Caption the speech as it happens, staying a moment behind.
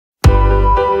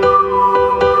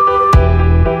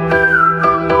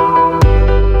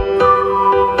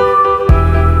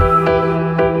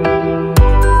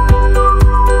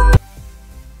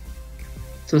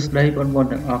សួស្តីបងប្អូន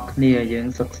ទាំងអស់គ្នាយើង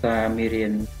សិក្សាមេរៀ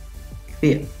ន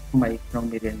ពាក្យថ្មីក្នុង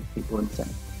មេរៀនទី4សិន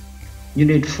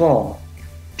Unit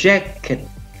 4 Jacket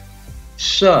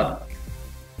Shirt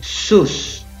Shoes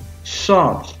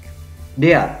Shorts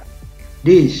There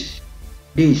This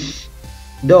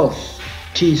Those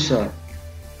T-shirt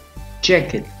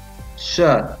Jacket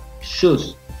Shirt Shoes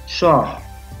Shorts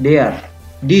There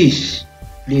This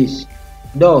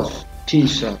Those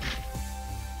T-shirt.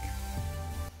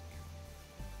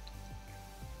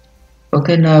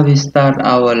 Okay, now we start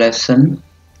our lesson.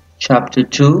 Chapter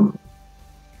 2,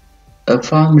 a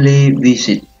family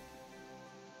visit.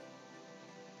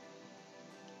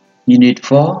 Unit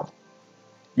 4,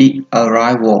 the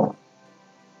arrival.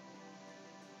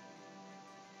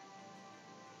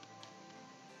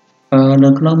 នៅ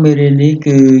ក្នុងមេរៀននេះ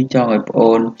គឺចង់ឲ្យបងប្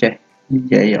អូនចេះនិ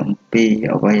យាយអំពី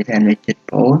អ្វីដែលនៅជិត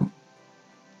បងប្អូន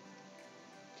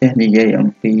ចេះនិយាយអំ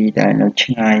ពីដែលនៅ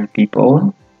ឆ្ងាយពីបងប្អូន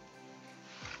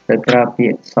ដោយប្រើពា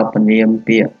ក្យសព្វនាម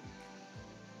ពាក្យ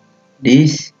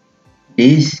this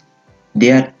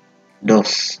that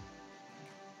those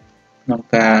ក្នុង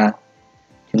ការ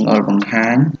ចង្អុលបង្ហា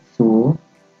ញសួរ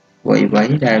អ្វី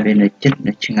ដែលវានៅជិត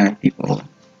នៅឆ្ងាយពីបងប្អូន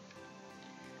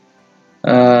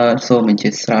សូមអ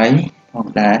ធិស្ឋានផង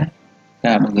ដែរ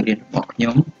ការបង្រៀនរបស់ខ្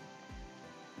ញុំ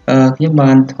ខ្ញុំ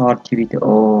បានថតជាវីដេ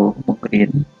អូបង្រៀន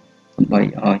ដើម្បី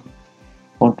ឲ្យ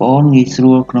បងប្អូនងាយស្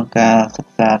រួលក្នុងការសិ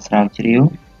ក្សាស្រាវជ្រាវ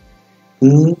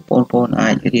គឺបងប្អូនអា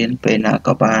ចរៀនពេលណា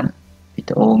ក៏បានវី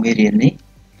ដេអូមេរៀននេះ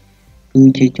គឺ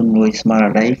ជាជំនួយស្មារ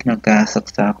តីក្នុងការសិ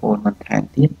ក្សាបងប្អូនបន្ថែម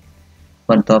ទៀត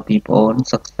បន្ទាប់ពីបងប្អូន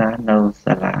សិក្សានៅ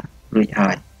សាលារួច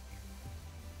ហើយ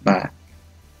បាទ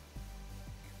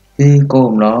គឺគោល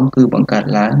បំណងគឺបង្កើត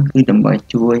ឡើងគឺដើម្បី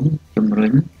ជួយជំរុ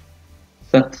ញ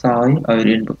សិស្សខ្សោយឲ្យ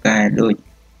រៀនពូកែដូច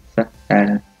សិស្សដែល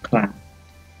ខ្លាំង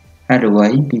ហេតុអ្វី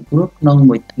ពីព្រោះក្នុង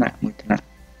មួយថ្នាក់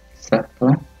សិស្សខ្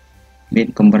លះមាន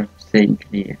កម្រិតផ្សេង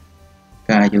គ្នា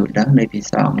ការយល់ដឹងនៃភា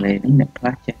សាអង់គ្លេសនេះអ្នកខ្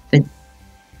លះចេះតិច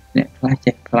អ្នកខ្លះ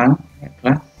ចេះខ្លាំងអ្នកខ្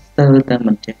លះស្ទើរតែ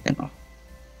មិនចេះទាំងអស់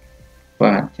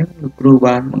បាទអញ្ចឹងលោកគ្រូ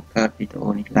បានបង្កើតវីដេ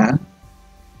អូនេះឡើង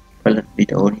ផលិតវី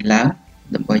ដេអូនេះឡើង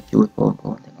ដើម្បីជួយបងប្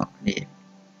អូនទាំងអស់គ្នា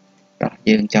តោះ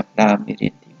យើងចាប់ដើមមេរៀ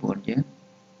នទី4យើង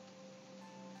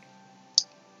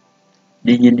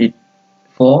The Unit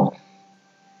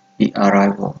 4 The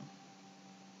Arrival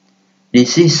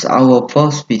This is our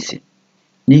first visit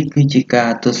នេះគឺជាការ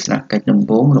ទស្សនកិច្ចដំ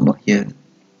បូងរបស់យើង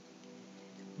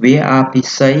Where are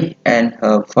Pisay and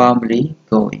her family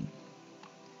going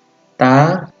តើ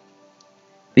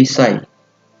Pisay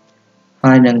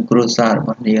ហើយនឹងគ្រួសាររប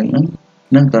ស់នាង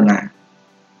នឹងទៅណា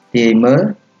ទាយមើល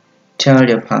Tell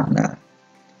your partner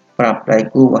ប្រាប់ដៃ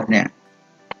គូរបស់អ្នក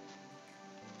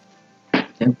អ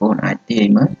ញ្ចឹងបងអាចទាយ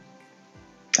មើល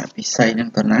ថា Pisay នឹង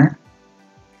ទៅណា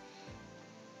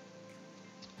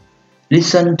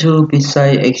Listen to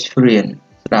Pisay experience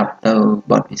ស្ដាប់ទៅ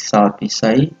បទពិសោធន៍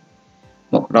Pisay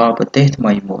មកដល់ប្រទេសថ្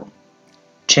មីមួយ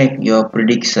Check your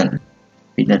prediction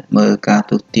ពិនិត្យមើលការ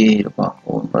ទស្សន៍ទាយរបស់ប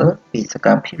ងមើលពីសក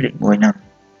ម្មភាពលេខ1ហ្នឹង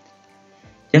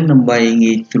អញ្ចឹងដើម្បី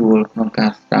ងាយស្រួលក្នុងការ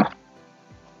ស្ដាប់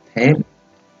tape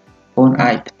បង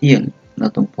អាចផ្ទៀងនៅ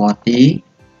ទំព័រទី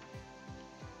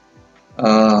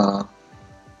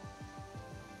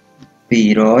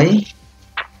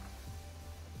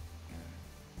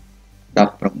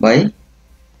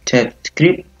218 tape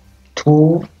script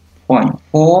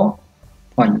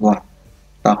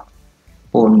 2.4.1 តោះ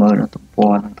បងមើលនៅទំព័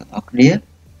រនឹងទាំងអស់គ្នា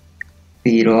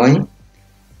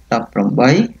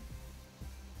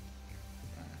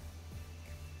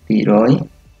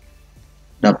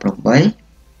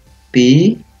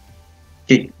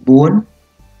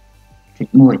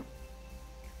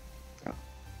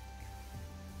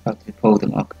បាទសិភៅទាំ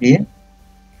ងអស់គ្នា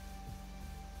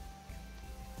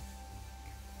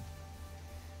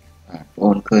បាទប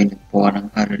ងឃើញទំព័រនឹង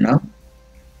ហើយឬនៅ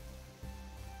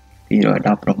218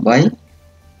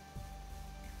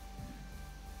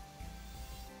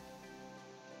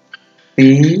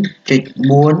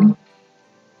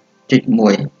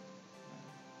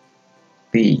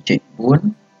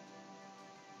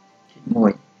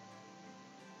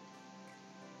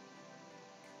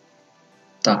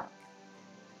 តោះ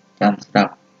ចាំស្ដា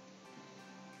ប់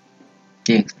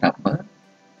ជាងស្ដាប់មើល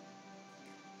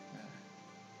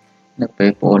នៅពេ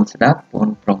លបងស្ដាប់បង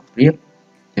ប្រុងប្រៀប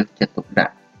យកចិត្តទុកដា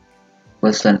ក់បើ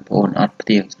សិនបងអត់ផ្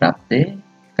ទៀងស្ដាប់ទេ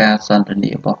ការសន្ទ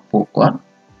នារបស់ពួកគាត់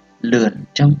លឿនអ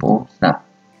ញ្ចឹងបងស្ដាប់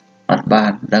អត់បា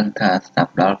នដឹងថាស្ដា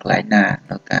ប់ដល់កន្លែងណា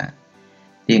នៅការ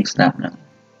ផ្ទៀងស្ដាប់ហ្នឹង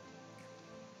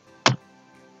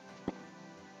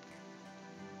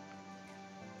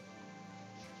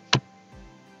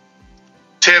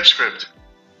Tape script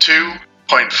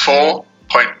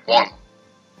 2.4.1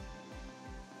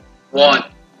 1.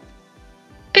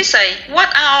 Pisai, what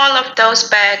are all of those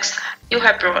bags you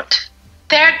have brought?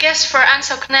 They're gifts for Aunt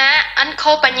Sokna,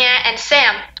 Uncle Panya, and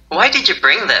Sam. Why did you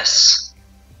bring this?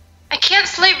 I can't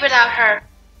sleep without her.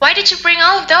 Why did you bring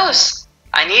all of those?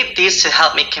 I need these to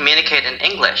help me communicate in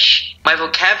English. My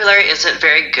vocabulary isn't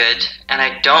very good, and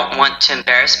I don't want to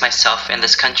embarrass myself in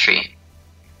this country.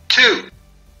 2.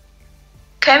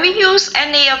 Can we use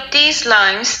any of these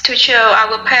lines to show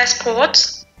our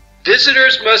passports?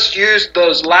 Visitors must use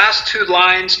those last 2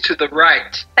 lines to the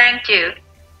right. Thank you.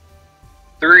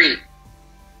 3.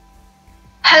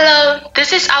 Hello,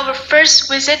 this is our first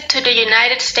visit to the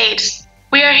United States.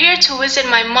 We are here to visit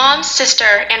my mom,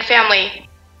 sister, and family.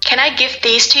 Can I give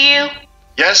these to you?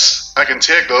 Yes, I can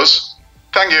take those.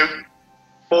 Thank you.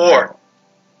 4.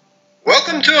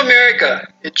 Welcome to America.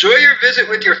 Enjoy your visit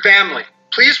with your family.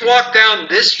 Please walk down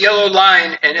this yellow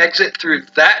line and exit through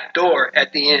that door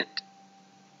at the end.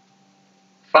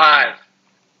 5.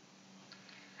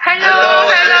 Hello,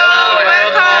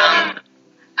 welcome.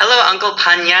 Hello, Uncle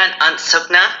Panya and Aunt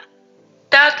Sukna.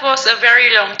 That was a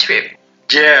very long trip.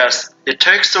 Yes, it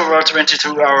takes over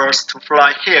 22 hours to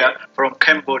fly here from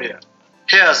Cambodia.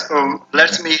 Yes,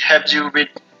 let me help you with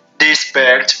this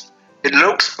bag. It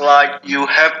looks like you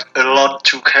have a lot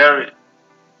to carry.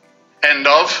 End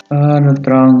of. នៅ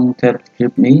ត្រង់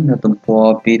transcript នេះនៅទំព័រ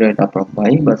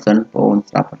218បើសិនបងប្អូន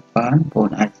ស្ដាប់បានបងប្អូន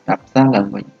អាចស្ដាប់សារឡើង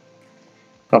វិញ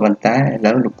ក៏ប៉ុន្តែឥ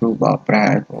ឡូវលោកគ្រូបកប្រែ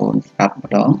ឲ្យបងប្អូនស្ដាប់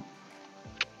ម្ដង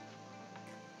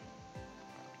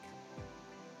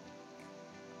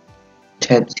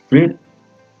transcript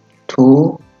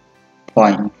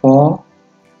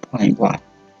 2.4.1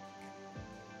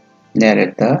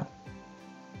 narrator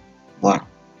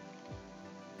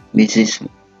 1 Mrs.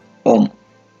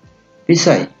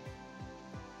 Pisai,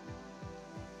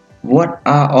 what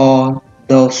are all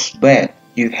those bags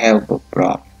you have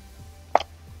brought?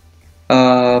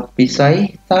 Pisai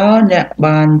តើអ្នក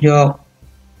បានយក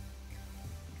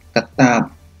កាតាប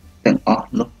ទាំងអស់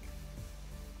នោះ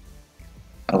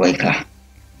អ្វីខ្លះ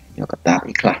យកកាតាប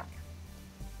អីខ្លះ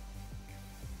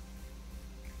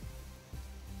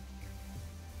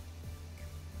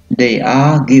They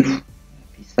are gift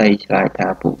ពិសីឆ្លើយថា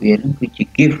ពួកវានឹងគឺជា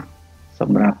gift ស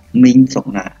ម្រាប់មីងសុក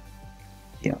ណា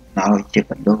ជាអំណោយជា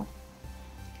កាដូ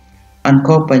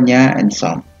Uncle Panya and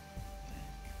Son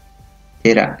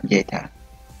ទេរៈនិយាយថា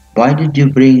Why did you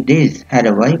bring this ហេតុ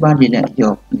អ្វីបានជាអ្នកយ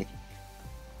កនេះ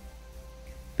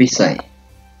ពិសី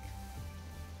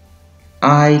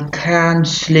I can't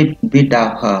sleep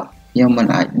without her ខ្ញុំមិន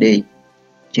អាចដេក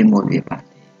ជាមួយវាបាន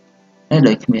ទេតែ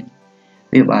ដូចគ្មាន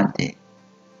វាបានទេ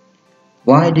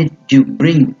Why did you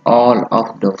bring all of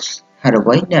those ហេតុអ្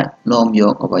វីអ្នកនាំយ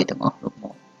កអ្វីទាំងអស់នោះម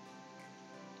ក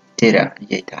ទេរៈនិ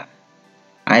យាយថា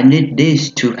I need this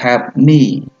to help me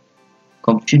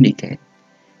communicate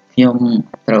ខ្ញុំ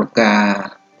ត្រូវការ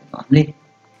ទាំងអស់នេះ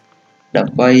ដើ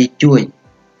ម្បីជួយ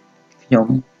ខ្ញុំ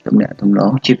ទំនាក់ទំន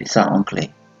ងជាភាសាអង់គ្លេស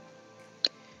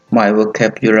My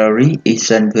vocabulary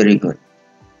isn't very good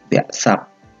វគ្គស័ព្ទ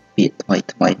ពាក្យ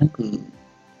ថ្មីហ្នឹងគឺ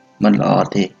មិនល្អ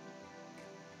ទេ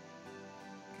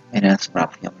មិនណាសម្រា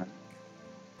ប់ខ្ញុំហ្នឹង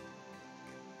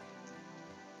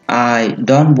I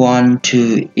don't want to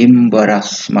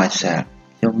embarrass myself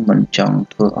ខ្ញុំមិនចង់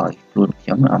ធ្វើឲ្យខ្លួនខ្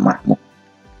ញុំអាម៉ាស់មុខ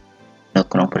នៅ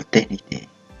ក្នុងប្រទេសនេះទេ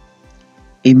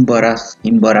embarrass ហ្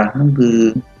នឹងគឺ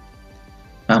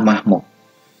អាម៉ាស់មុខ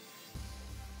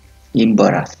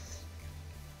embarrass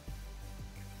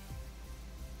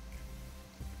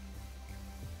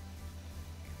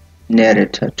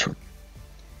narrator 2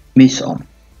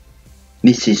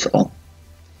 Mrs.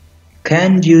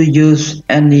 Can you use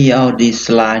any of these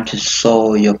lines to show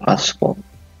your passport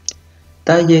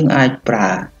តើយើងអាចប្រើ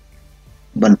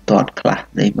បន្ទាត់ខ្លះ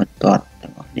នៃបន្ទាត់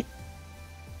ទាំងអស់នេះ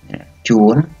ជួ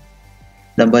ន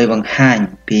ដើម្បីបង្ហាញ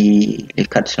ពីលិ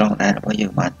ខិតឆ្លងដែនរបស់យើ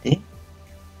ងបានទេ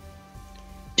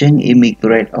ចឹង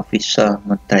immigrant officer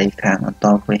មន្ត្រីខាងអន្ត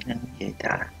រប្រវេសន៍នឹងនិយាយ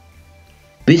ថា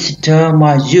Visitor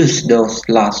must use those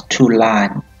last 2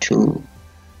 lines to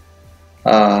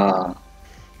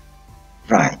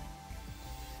write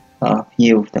ភ្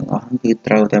ញៀវទាំងអស់គឺ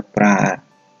ត្រូវតែប្រើ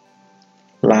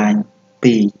line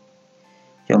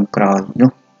 2 ចុងក្រោយ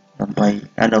នោះដើម្បី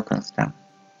នៅខាងស្ដាំ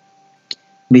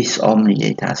Miss និយា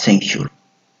យថា thank you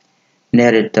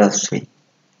narrator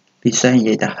 3ពិសេសនិ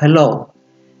យាយថា hello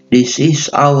this is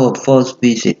our first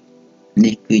visit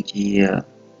នេះគឺជា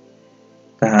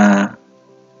ការ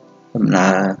ដំណើ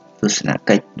រទស្សន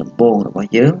កិច្ចដំបូងរបស់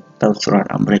យើងទៅសហរដ្ឋ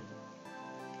អាមេរិក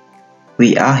We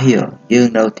are here យើង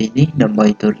នៅទីនេះដើម្បី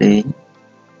ទៅលេង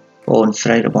ប្អូនស្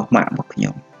រីរបស់ម៉ាក់របស់ខ្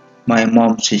ញុំ My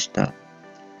mom sister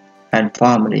and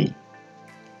family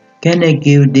Can I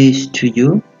give this to you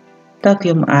តើខ្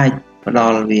ញុំអាច ផ្ដ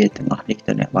ល់វាទាំងអស់នេះ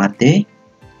ទៅអ្នកបានទេ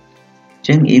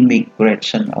ចឹង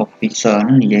immigration officer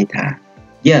នឹងនិយាយថា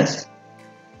yes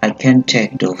I can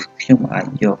take those ខ្ញុំអាច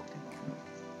យក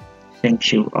thank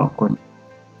you អរគុណ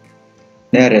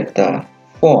narrator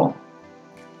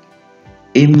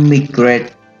 4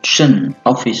 immigration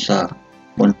officer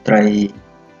មន្ត្រី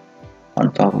អ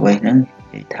ន្តរប្រវេសន៍ហ្នឹង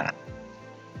និយាយថា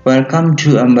welcome to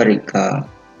America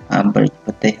ប្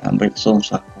រទេសអាមេរិកសូម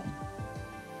ស្វាគមន៍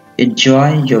enjoy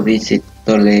your visit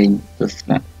ទៅលេងទស្ស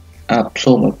នៈ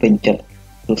សូមឲ្យពេញចិត្ត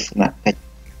ទស្សនកិច្ច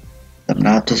ដំ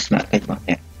ណើរទស្សនកិច្ចរបស់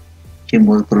អ្នកជា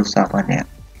មួយគ្រួសាររបស់អ្នក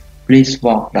please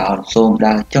walk down សូម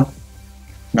ដើរចុះ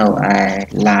នៅឯ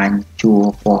ឡានជួរ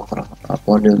ពណ៌ក្រហមព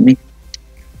ណ៌លឿងនេះ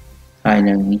ហើយ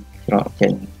នឹងច្រកចេ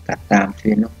ញកាត់តាមទ្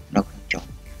វារនោះនៅខាងចុង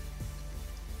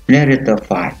narrator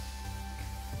 5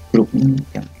គ្រប់នេះ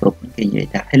ទាំងគ្រប់នេះគេនិយាយ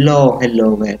ថា hello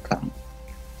welcome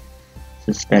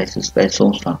សួស្តីសូ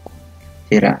មស្វាគមន៍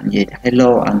ធីរៈនិយាយថា hello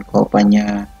អង្គបញ្ញា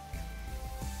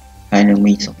ហើយនឹង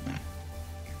មីសុខណា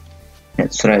អ្នក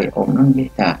ស្រីអ៊ំនឹងនិយាយ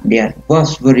ថា that was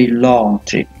very long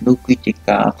trip នោះគឺជា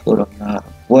ការធ្វើដំណើរ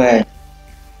វែង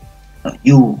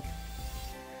you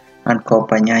អង្គ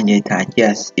បញ្ញានិយាយថា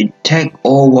yes it take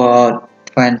over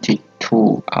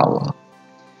 22 hour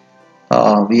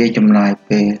វាចំណាយ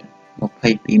ពេល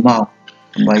22ម៉ោង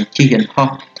ដើម្បីជិះយន្តហោះ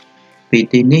ពី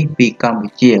ទីនេះពីកម្ពុ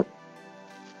ជា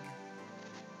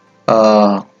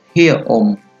here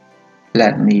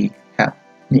let me have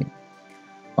នេះ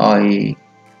ឲ្យ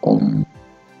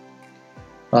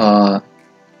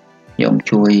ខ្ញុំ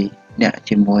ជួយអ្នក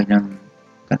ជាមួយនឹង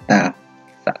កត្តា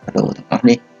សក្តិទាំងអស់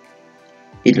នេះ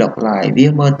it look like វា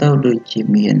មើលទៅដូចជា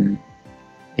មាន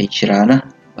អីច្រើនណាស់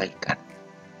បីកាត់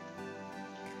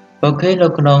អូខេនៅ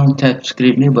ក្នុង tab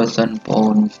script នេះបើសិនបងប្អូ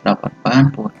នស្ដាប់អត់បានបង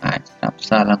ប្អូនអាចស្ដាប់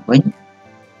សារឡើងវិញ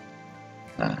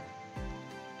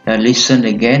listen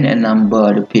again and number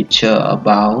the picture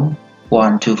about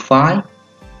 1 to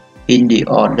 5 in the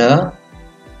order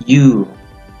you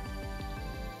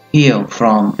hear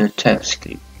from the text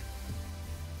script.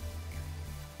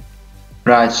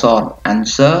 Write short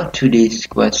answer to this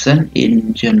question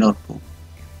in your notebook.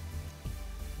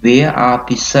 Where are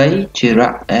Pisay,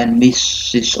 Tira and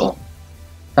Mrs. Ong?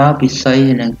 តើ Pisay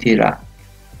និង Tira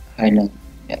ហើយនឹង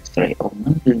អ្នកស្រីអ៊ំ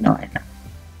នឹងគឺនៅឯណា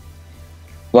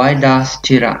Why does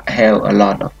Tira have a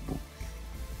lot of books?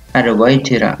 ហេតុអ្វី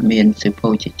Tira មានសៀវភៅ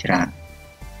ជាច្រើន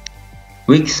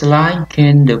Which line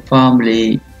can the family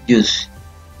use?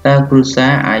 តើគ្រួសា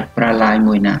រអាចប្រើ line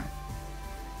មួយណា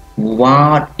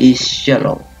What is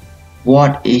yellow?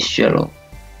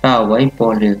 តើអ្វីព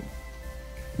ណ៌លឿង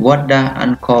What does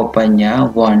Uncle Panya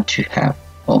want to have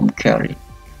home carry?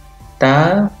 តើ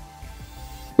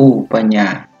ពូបញ្ញា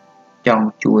ចង់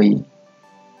ជួយ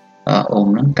អ៊ំ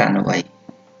នឹងកាន់អ្វី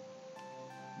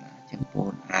ចឹងប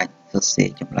ងអាចសរសេរ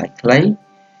ចម្លើយខ្លី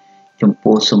ចំ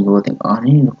ពោះសំណួរទាំងអស់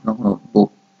នេះនៅក្នុង notebook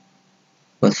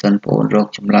បើសិនបងរក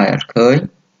ចម្លើយអត់ឃើញ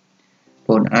ប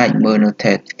ងអាចមើលនៅ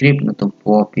tab script នៅទំ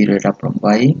ព័រ218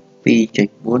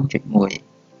 2.4.1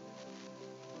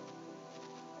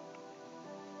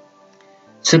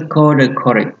 Circle the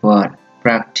correct word.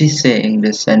 Practice saying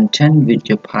the sentence with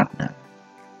your partner.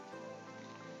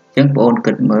 ចឹងបង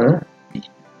គិតមើល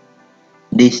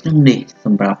this នឹងនេះស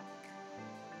ម្រាប់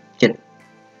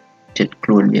ចិត្តខ្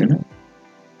លួនយើងហ្នឹង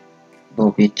បើ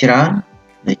វាច្រើន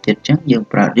នៅចិត្តចឹងយើង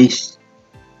ប្រើ this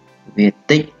វា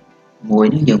តិចមួយ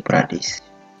នេះយើងប្រើ this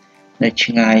នៅ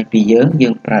ឆ្ងាយពីយើ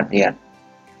ងប្រើ that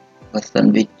បើសិន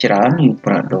វាច្រើនយើង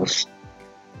ប្រើ those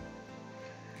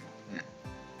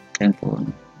ចឹងបង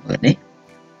មើលនេះ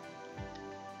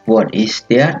what is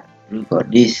that ឬក៏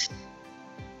this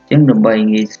ចឹងដើម្បី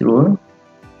ងាយស្រួល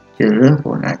ជ្រើសរើសប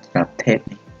ងអាចស្ដាប់ tape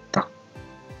នេះតោះ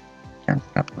ចាំ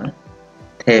ស្ដាប់មើល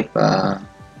tape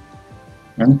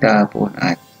នឹងតើបង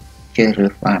អាចជ្រើសរើ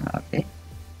សបានអត់ទេប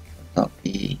ន្ទាប់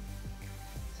ពី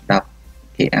ស្ដាប់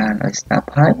គេអានឲ្យស្ដាប់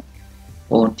ហើយ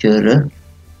បងជ្រើសរើស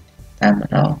តែម្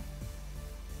ដង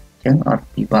ចឹងអត់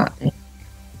ពិបាកទេ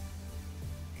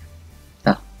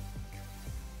តោះ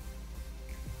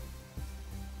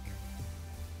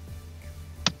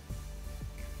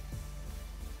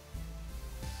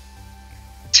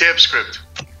Tab script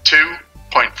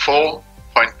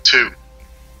 2.4.2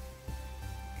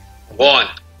 1.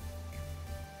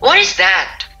 What is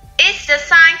that? It's the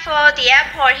sign for the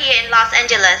airport here in Los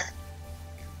Angeles.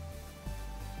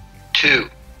 2.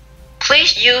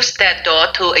 Please use that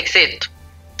door to exit.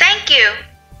 Thank you.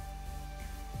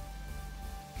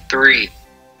 3.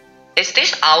 Is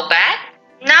this our bag?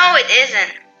 No, it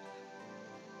isn't.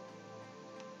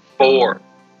 4.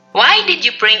 Why did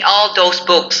you bring all those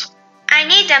books? I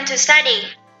need them to study.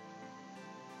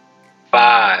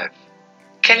 5.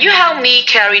 Can you help me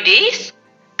carry these?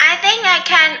 I think I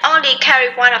can only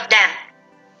carry one of them.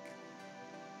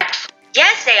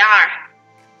 Yes, they are.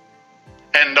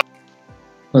 And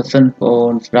បើសិនបងអូ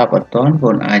នស្ដាប់អត់ទាន់បង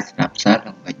អូនអាចស្ដាប់សារ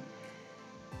ឡើងវិញ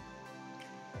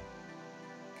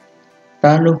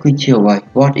តើនោះគឺជាអ្វី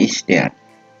What is that?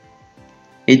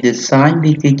 It's a sign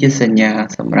វាគឺជាសញ្ញា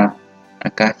សម្រាប់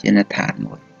អាកាសយានដ្ឋាន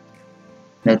មួយ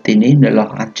នៅទីនេះនៅ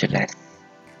Los Angeles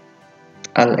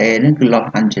LA នឹងគឺ Los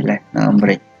Angeles នៅអាមេ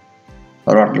រិក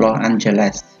រដ្ឋ Los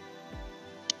Angeles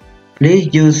Please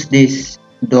use this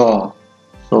door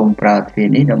សូមប្រើទ្វារ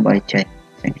នេះដើម្បីចេញ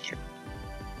Thank you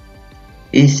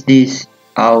Is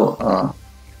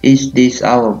this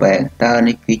our bag តើ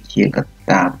នេះគឺជាកា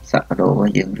តាបសក្តិរប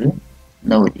ស់យើងឬ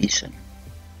No it isn't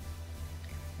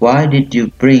Why did you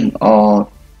bring all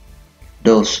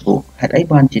those books ហេតុអី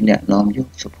បានជាអ្នកនាំយក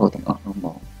សៀវភៅទាំងអស់នោះម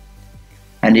ក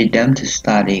I need them to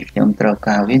study ខ្ញុំត្រូវ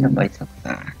ការវាដើម្បីសិក្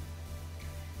សា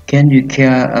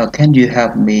Can you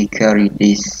help me carry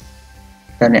this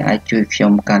តើអ្នកអាចជួយខ្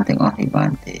ញុំកាន់ទាំងអស់នេះបា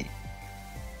នទេ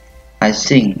I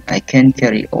think I can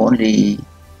only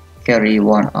carry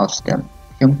one of them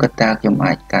ខ្ញុំគិតថាខ្ញុំ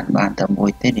អាចកាន់បានតែមួ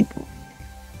យទេនេះពួក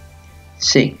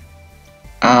Six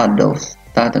are those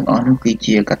តើទាំងអស់នោះគឺ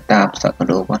ជាកាតាបសក្តិ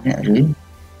របស់អ្នកឬ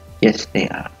Yes they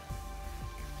are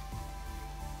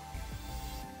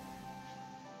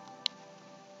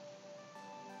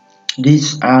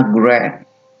These are great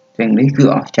ទាំងនេះគឺ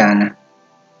អស្ចារ្យណាស់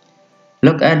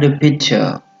Look at the picture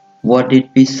What did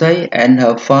Pisay and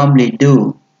her family do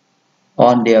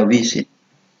on their visit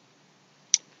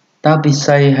តើពិ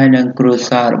សីហើយនឹងគ្រួ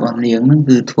សាររបស់នាងនឹង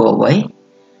គឺធ្វើអ្វី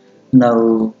នៅ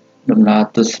ដំណើរ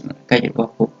ទស្សនកិច្ចរប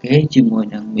ស់ពួកគេជាមួយ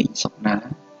នឹងមីងសុកណា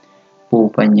ពូ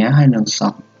បញ្ញាហើយនឹង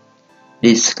សំ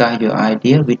Discuss your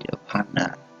idea with a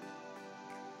partner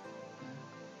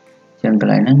ចឹងក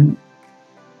ន្លែងហ្នឹង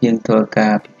យើងធ្វើកា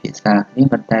រពិភាក្សាគ្នា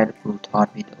ប៉ុន្តែគ្រូថត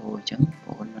វីដេអូអញ្ចឹងបងប្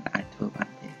អូនមិនអាចធ្វើបាន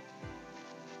ទេ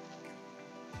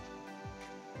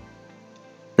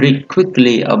Read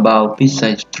quickly about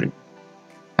Pisay's trip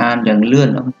អានយ៉ាងលឿន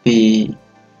អំពី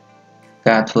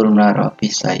ការធ្វើដំណើររបស់ពិ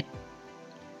សី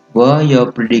Were your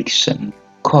prediction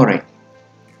correct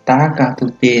តើការទូ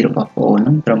ទាយរបស់បងប្អូន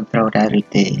នឹងត្រឹមត្រូវដែរឬ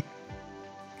ទេ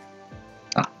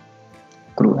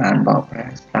គ្រូអានបកប្រែ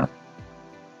ស្រាប់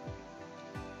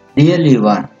Dear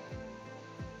Liwan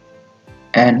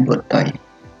and វត្តៃ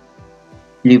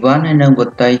Liwan ហើយនិងវ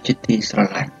ត្តៃជាទីស្រ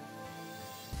ឡាញ់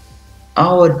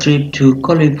Our trip to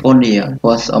California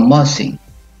was amazing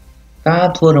ការ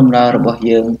ធ្វើដំណើររបស់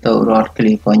យើងទៅរដ្ឋ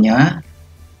California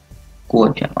គួរ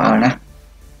ចាប់អារណាស់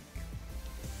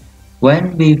When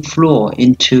we flew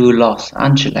into Los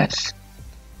Angeles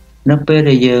នៅពេល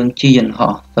ដែលយើងជិះយន្ត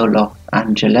ហោះទៅ Los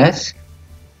Angeles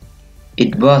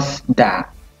It was dark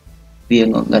វាង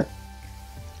ងឹត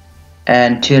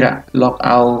and Tira locked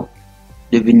out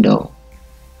the window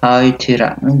ហើយ Tira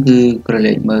នឹងគឺក្រ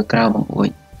ឡេកមើលក្រៅបង្អួច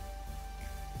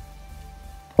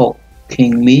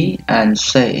Poking me and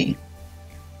saying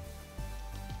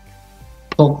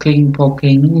Poking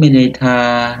នឹងមានន័យថា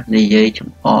និយាយចំ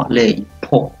អកលេង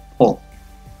poke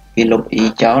គេលុប e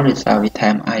ចោលដោយសារវាថែ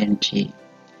ម ing អញ្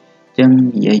ចឹង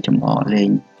និយាយចំអកលេង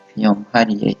ខ្ញុំហើយ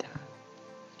និយាយថា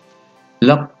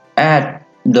Look at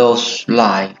those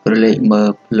lights ក្រឡេកមើល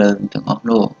ភ្លើងទាំងអស់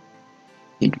នោះ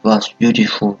It was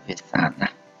beautiful វាស្អាតណា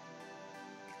ស់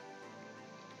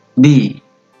B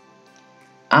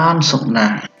អានសុកណា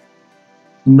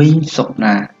មីងសុក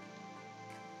ណា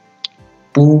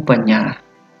ពូបញ្ញា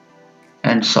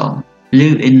and some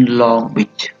live in Long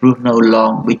Beach រស់នៅ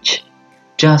Long Beach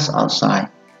just outside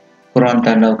គ្រាន់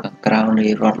តែនៅខាងក្រៅនៃ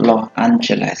រដ្ឋ Los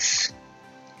Angeles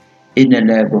in the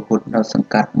neighborhood នៅសង្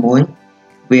កាត់មួយ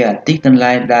វាទីកន្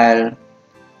លែងដែល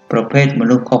ប្រភេទម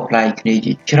នុស្សខុសប្លែកគ្នា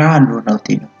ជាច្រើនរស់នៅ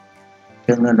ទីនោះ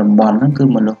ซึ่งនៅតំបន់ហ្នឹងគឺ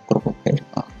មនុស្សគ្រប់ប្រភេទទាំ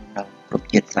ងអស់នៅគ្រប់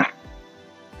ជាតិសាសន៍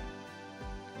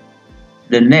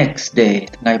The next day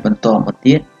ថ្ងៃបន្តមក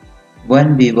ទៀត when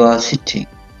we were sitting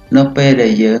នៅពេលដែ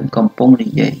លយើងកំពុងនិ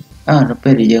យាយនៅពេ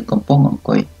លដែលយើងកំពុងអង្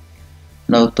គុយ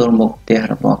នៅទល់មុខផ្ទះ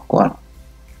របស់គាត់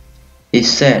He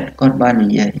said គាត់បាននិ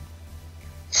យាយ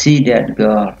See that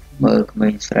girl មើលក្មេ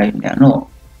ងស្រីម្នាក់នោះ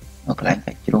នៅកន្លែង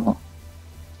កាច់ជ្រុង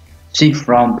She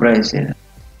from Brazil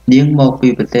នាងមកពី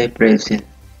ប្រទេស Brazil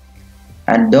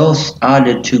and those are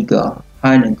the two girls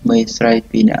ហើយនឹងក្មេងស្រី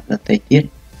ពីរនាក់ដទៃទៀត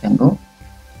ទាំងនោះ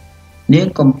នាង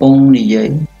កំពុងនិយាយ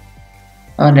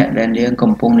អ្នកដែលនាង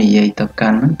កំពុងនិយាយទៅកា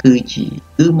ន់ហ្នឹង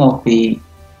គឺមកពី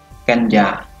កញ្ញា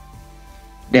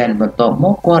ដែលបន្ទាប់ម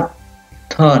កគាត់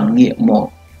turn ងាកមក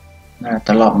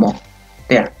ត្រឡប់មកផ្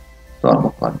ទះរប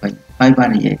ស់គាត់វិញហើយបាន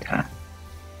និយាយថា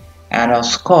and of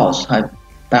course ហើយ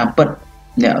តាមពិត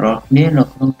អ្នករាល់គ្នានៅ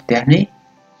ក្នុងផ្ទះនេះ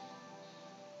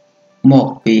មក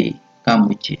ពីកម្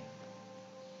ពុជា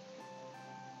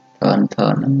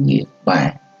នឹងងាកបែរ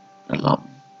ត្រឡប់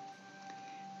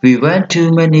We went to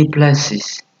many places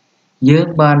យើង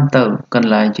បានទៅកន្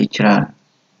លែងជាច្រើន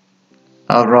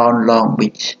around Long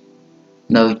Beach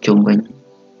នៅជុំវិញ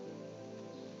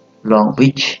Long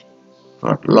Beach រ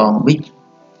ដ្ឋ Long Beach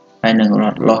ហើយនិងរ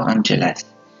ដ្ឋ Los Angeles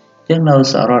ចឹងនៅ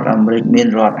សហរដ្ឋអាមេរិកមាន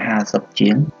រដ្ឋ50ជា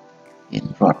ងមាន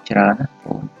រដ្ឋច្រើនណាប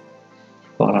ង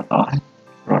ស្គាល់អត់អស់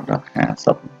រដ្ឋដល់54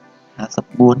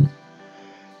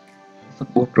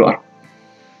រដ្ឋ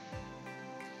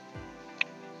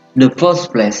The first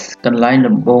place កន្លែង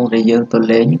ដំបូងដែលយើងទៅ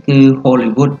លេងគឺ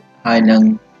Hollywood ហើយនិង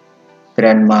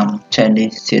Grandmom Chanthy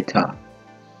Theater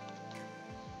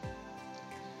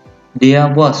There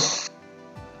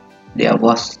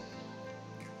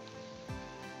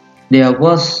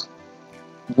was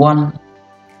one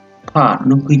part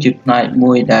នោះគឺជាផ្នែក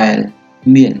មួយដែល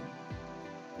មាន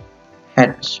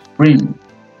had spring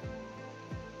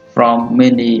from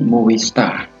many movie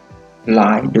stars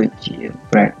ឡាយដូចជា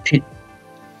Brad Pitt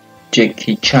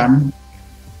Jackie Chan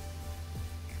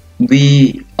We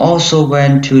also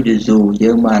went to the zoo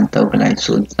យើងបានទៅកន្លែង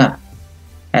សួនសត្វ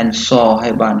and saw ហើ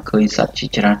យបានឃើញសត្វជា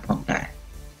ច្រើនផងដែរ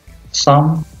Some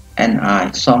and I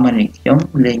ខ្ញុំ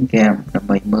លេងហ្គេមដើម្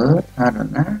បីមើលថានរ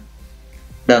ណា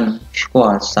ដឹងស្គា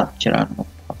ល់សត្វច្រើនបំ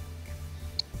ផុត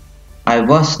I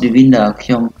was the winner ខ្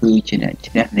ញុំគឺជាអ្នក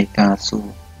ឈ្នះនៃការសួរ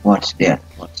What's that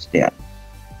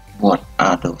What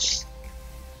are those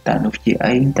តើនោះជា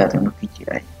អីតើនោះគឺជា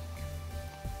អី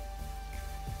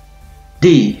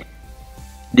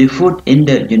The food in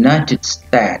the United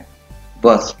States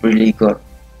was really good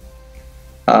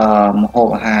ម្ហូប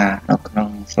អាហារនៅក្នុង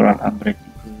សហរដ្ឋអាមេរិក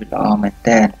គឺល្អមែន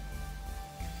តើ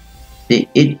They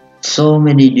eat so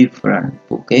many different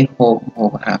ពួកគេហូបម្ហូ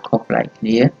បអាហារខុសប្លែកគ្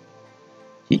នា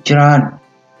ជាច្រើន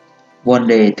One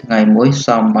day ថ្ងៃមួយ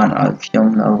សំបានឲ្យខ្ញុំ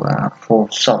នៅ four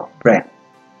soft bread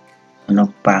នំ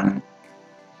ប៉័ង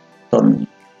ទុន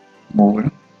មូល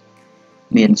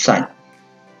មានសាច់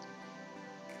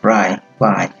fry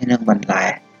បាយហើយនិងបន្លែ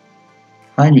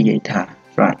ហើយនិយាយថា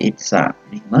try it សា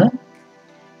នេះមើល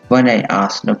When I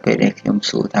asked នៅពេលដែលខ្ញុំ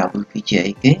សួរថាវាគឺជា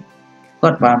អីគេគា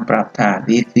ត់បានប្រាប់ថា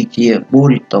វាគឺជា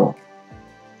burrito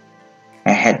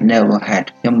I had never had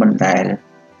ខ្ញុំមិនដែល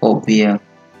ហូបវា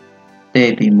ទេ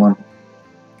ពី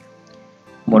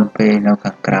មុនពេលនៅ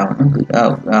ខាងក្រៅហ្នឹងគឺ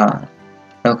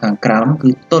នៅខាងក្រៅហ្នឹង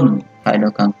គឺទុនហើយនៅ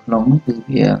ខាងក្នុងគឺ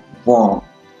វា warm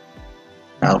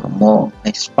ដល់ល្មមហើ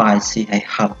យ spicy ហើយ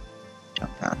ហឹរច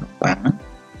ង់ថានំប៉័ងហ្នឹង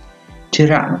ជា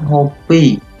រៈនឹងហូបពីរ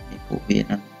នៃពួកវាហ្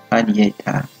នឹងហើយនិយាយ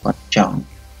ថាគាត់ចង់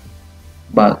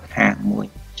បើកហាងមួយ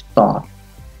start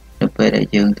នៅពេលដែល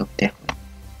យើងទៅផ្ទះ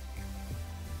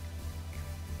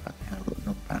បើកហាងលក់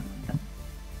នំប៉័ងហ្នឹង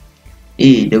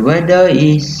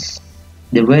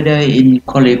The weather in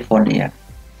California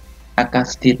អាកាស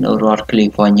ធាតុនៅរដ្ឋ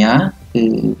California គឺ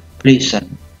pleasant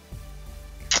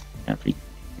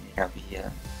វា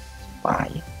បាយ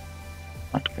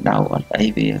អត់ក្តៅអត់អី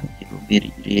វា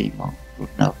រីករាយមករ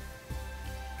ត់នៅ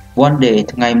One day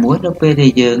ថ្ងៃមួយនៅពេលដែ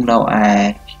លយើងនៅឯ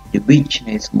the beach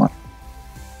នៃសមុទ្រ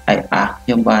ហើយខ្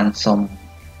ញុំបានសុំ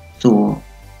សួរ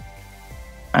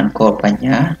អង្គបញ្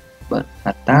ញាបើ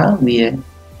ថាតើវា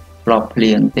ផ្លប់ភ្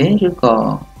លៀងទេឬក៏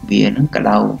វានឹងក្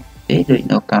តៅទេដូច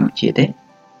នៅកម្ពុជាទេ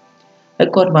ហើយ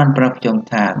គាត់បានប្រាប់ខ្ញុំ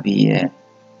ថាវា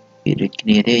ដូចគ្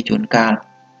នាទេជួនកាល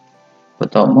ប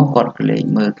ន្ទាប់មកគាត់ក៏លេង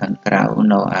មើលខាងក្រៅ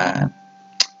នៅ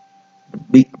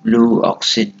Big Blue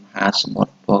Ocean មហាសមុទ្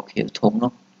រពណ៌ខៀវធំ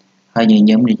នោះហើយញ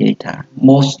ញឹមនិយាយថា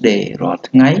most day រាល់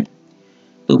ថ្ងៃ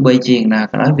ទោះបីជាណា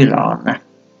ក៏ដោយវាល្អណាស់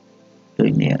ដូ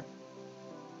ចនេះ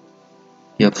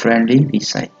Your friendly ពិ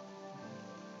សេស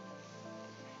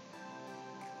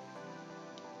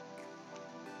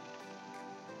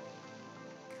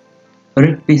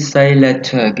Read ពិសេស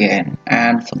letter again អា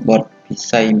នសម្បត្តិពិ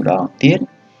សេសម្ដងទៀត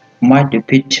Match the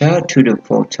picture to the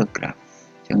photograph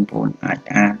ចឹងបងអាច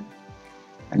អាន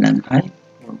អានឹងហើយ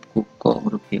បងគូក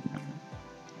រូបភាពហ្នឹង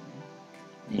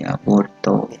នេះ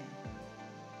burrito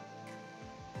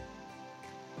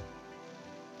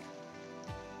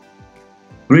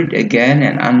Read again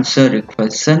and answer the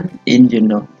question in your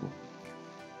notebook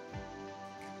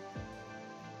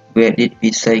Where did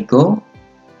Pisai go?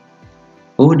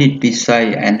 Who did Pisai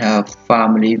and her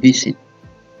family visit?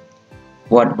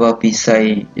 What were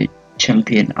Pisai the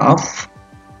champion of?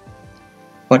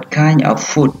 What kind of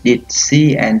food did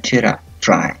she and Tira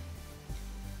try?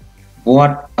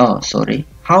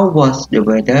 How was the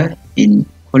weather in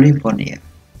California?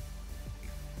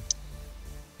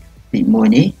ទីមួយ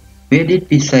នេះ Where did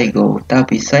Pisai go? តើ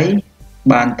Pisai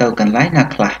បានទៅកន្លែងណា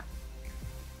ខ្លះ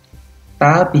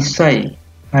តើ Pisai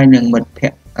ហើយនឹងមិត្តភ័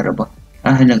ក្តិរបស់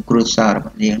ហើយនឹងគ្រួសាររប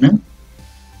ស់នាងនឹង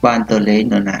បានទៅលេង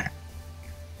នរណា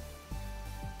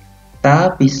តើ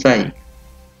ពិសី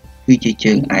គឺជា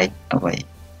ជើងឯកអ្វី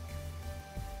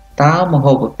តើម្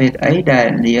ហូបប្រភេទអីដែល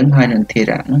នាងហើយនឹងធី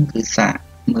រៈនឹងគឺសាក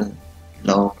មើល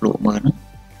លោភ្លក់មើលនោះ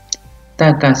តើ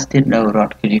អាកាសធាតុនៅរ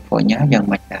ដ្ឋ California យ៉ាង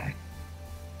ម៉េចដែរ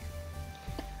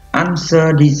Answer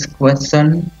this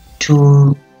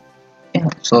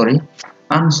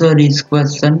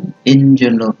question in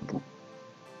your notebook.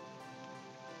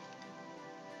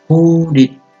 Who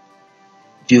did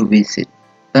you visit?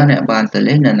 តើអ្នកបានទៅ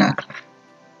លេងនៅណាខ្លះ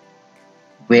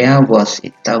Where was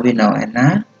it? តើវានៅឯណា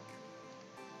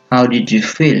How did you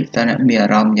feel? តើអ្នកមានអា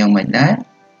រម្មណ៍យ៉ាងម៉េចដែរ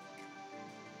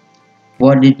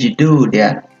What did you do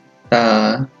there? តើ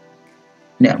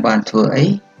អ្នកបានធ្វើអី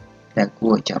ដែល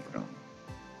គួរចាប់អារម្មណ៍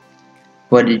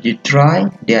What did you try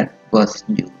that was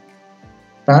new?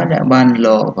 តើអ្នកបានល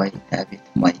អ្វីដែលវា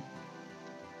ថ្មី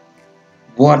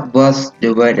What was the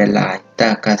weather like? តើ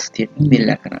អាកាសធាតុមាន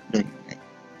លក្ខណៈដូចម៉េច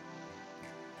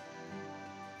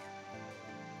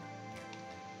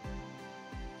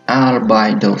I'll buy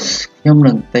those ខ្ញុំ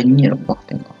នឹងទិញរបស់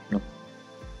ទាំងអស់នោះ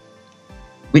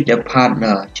With a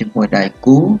partner ជាមួយដៃ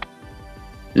គូ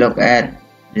Look at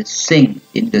the thing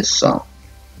in the shop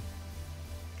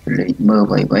លេខមើល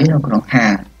អ្វីៗនៅក្នុងហា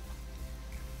ង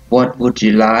What would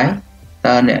you like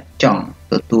តើអ្នកចង់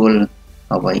ទទួល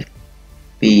អ្វី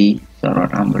ពីសហរដ្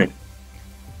ឋអាមេរិក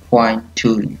Point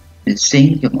to the thing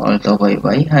ចំអល់ទៅអ្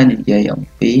វីៗហើយនិយាយអំ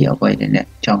ពីអ្វីដែលអ្នក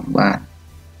ចង់បាន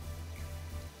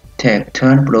Take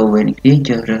turn ប្ដូរវេនគ្នា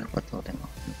ជ្រើសរើសវត្ថុទាំងអ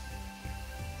ស់នោះ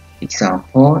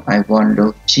Example I want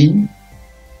those jeans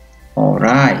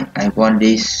Alright I want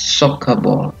this soccer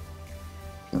ball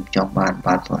ខ្ញុំចង់បាន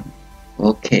បាល់ទាត់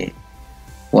Okay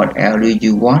What else do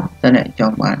you want តើអ្នកច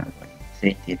ង់បានអ្វីផ្សេ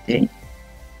ងទៀតទេ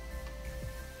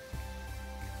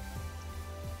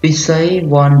Pisay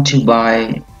want to buy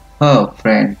her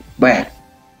friend back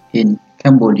in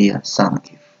Cambodia Thank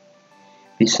you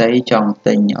ពិសីចង់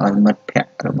ទិញឲ្យមិត្តភក្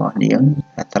តិរបស់នាង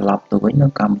ត្រឡប់ទៅវិញនៅ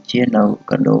កម្ពុជានៅ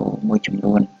កាដូមួយចំ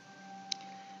នួន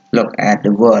Look at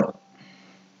the word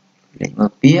លេខមើ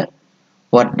លពាក្យ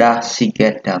What does she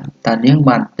get them តើនាង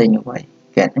បានទិញអ្វី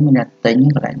get នេះមានន័យទិញ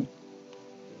កន្លែងនេះ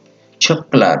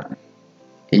Chocolate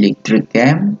electric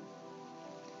game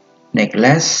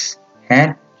necklace hat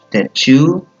statue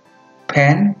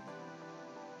pen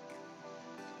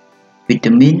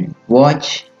vitamin watch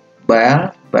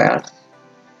belt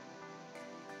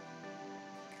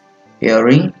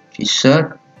earring t-shirt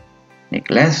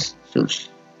necklace shoes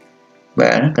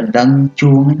belt កណ្ដឹង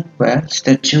ជួងហ្នឹង belt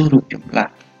statue រូបចម្លា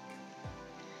ក់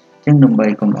អញ្ចឹងដើម្បី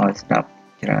កុំឲ្យស្ដាប់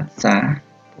ច្រើនសារ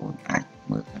បងអាច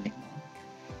មើលខាងនេះ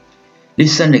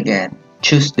Listen again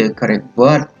choose the correct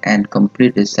word and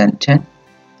complete the sentence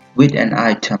with an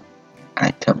item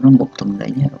នោះមុខទំនិ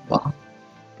ញរបស់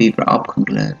ពីប្រអប់ខាង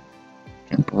លើអញ្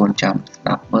ចឹងបងចាំស្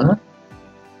ដាប់មើល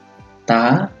តើ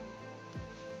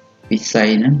ពិសី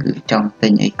ហ្នឹងគឺចង់ទិ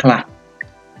ញអីខ្លះ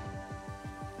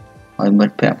ឲ្យមិ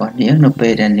ត្តភក្តិរបស់នាងនៅពេ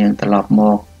លដែលនាងត្រឡប់ម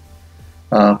ក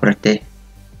ប្រទេស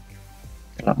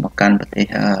ត្រឡប់មកកាន់ប្រទេស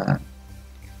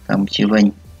កម្ពុជាវិញ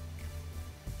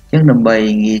អញ្ចឹងដើម្បី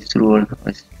ងាយស្រួល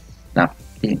ឲ្យស្ដាប់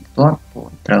ទៀងទាត់បង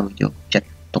ត្រូវយកចិត្ត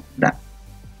ទុកដាក់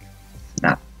ស្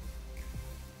ដាប់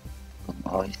កុំ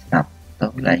ឲ្យស្ដាប់ទៅ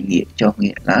ឡើងងាកចុះ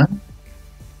ងាកឡើង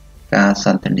ការស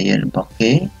ន្ទនារបស់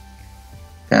គេ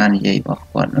ការនិយាយរបស់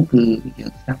គាត់នោះគឺយើ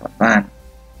ងស្ដាប់អត់បាន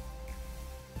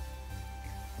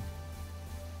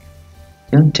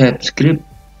អញ្ចឹង type script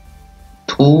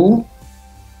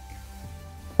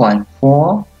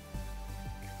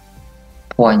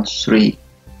 2.4.3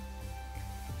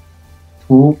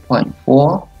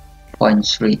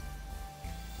 2.4.3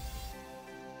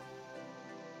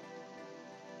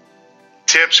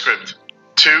 Tape script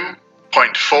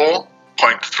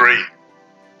 2.4.3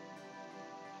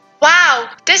 Wow,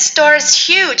 this store is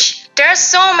huge. There are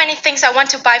so many things I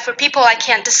want to buy for people I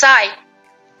can't decide.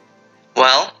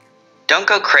 Well, don't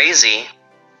go crazy.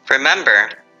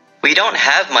 Remember, we don't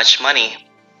have much money.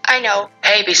 I know.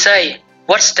 Hey, Bisay,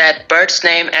 what's that bird's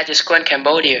name at your school in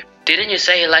Cambodia? Didn't you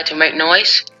say he liked to make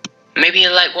noise? Maybe he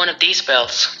liked one of these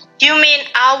bells. You mean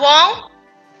Awong?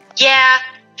 Yeah,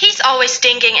 he's always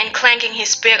dinging and clanking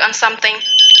his beak on something.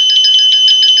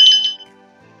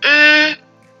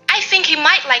 I think he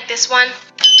might like this one.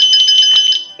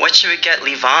 What should we get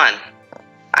Levon?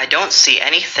 I don't see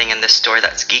anything in this store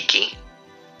that's geeky.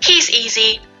 He's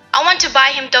easy. I want to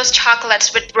buy him those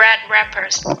chocolates with red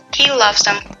wrappers. He loves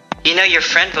them. You know your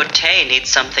friend Vote needs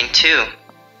something too.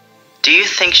 Do you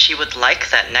think she would like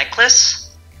that necklace?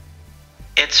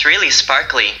 It's really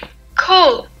sparkly.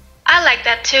 Cool. I like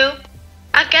that too.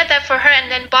 I'll get that for her and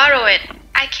then borrow it.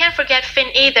 I can't forget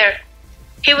Finn either.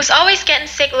 He was always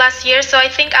getting sick last year, so I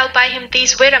think I'll buy him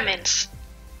these vitamins.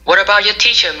 What about your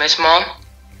teacher, Miss Mom?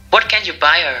 What can you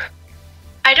buy her?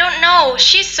 I don't know.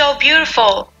 She's so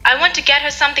beautiful. I want to get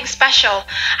her something special.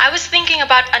 I was thinking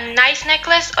about a nice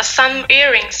necklace or some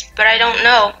earrings, but I don't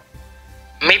know.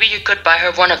 Maybe you could buy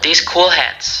her one of these cool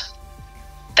hats.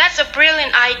 That's a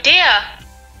brilliant idea.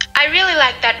 I really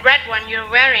like that red one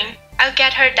you're wearing. I'll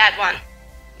get her that one.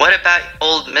 What about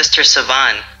old Mr.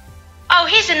 Savan? Oh,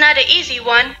 he's another easy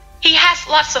one. He has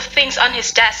lots of things on his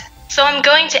desk, so I'm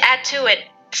going to add to it.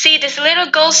 See this little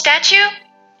gold statue?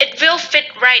 It will fit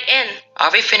right in.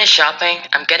 Are we finished shopping?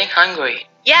 I'm getting hungry.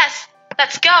 Yes,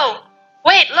 let's go.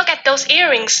 Wait, look at those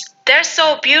earrings. They're so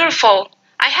beautiful.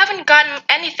 I haven't gotten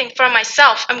anything for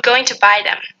myself. I'm going to buy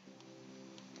them.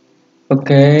 អូ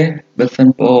ខេបើសិន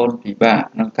បងពិបាក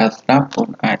ក្នុងការស្ដាប់បង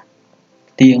អាច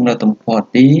ទៀងនៅទំព័រ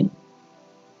ទី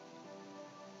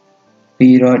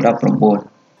219តោះបង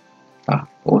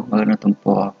មើលនៅទំ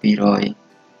ព័រ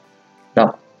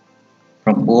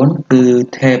219គឺ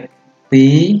tab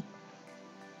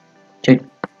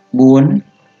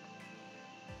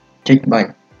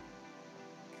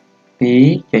 2.4.3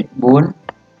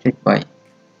 2.4.3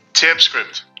 Tab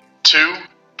script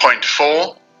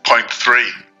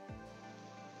 2.4.3.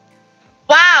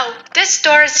 Wow, this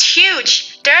store is huge.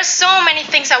 There are so many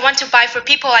things I want to buy for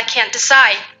people I can't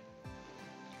decide.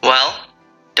 Well,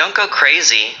 don't go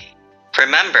crazy.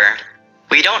 Remember,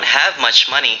 we don't have much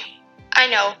money. I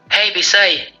know. Hey,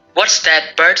 Bisay, what's that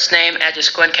bird's name at your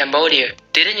school in Cambodia?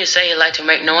 Didn't you say he liked to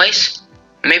make noise?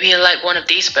 Maybe he liked one of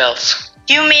these bells.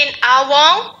 You mean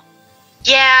Awong?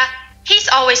 Yeah, he's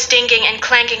always dinging and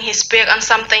clanking his beak on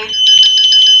something.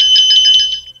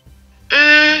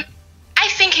 I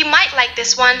think he might like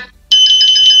this one.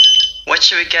 What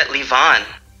should we get Levon?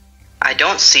 I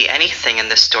don't see anything in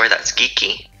this store that's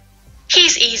geeky.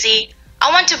 He's easy. I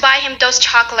want to buy him those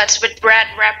chocolates with red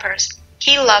wrappers.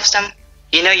 He loves them.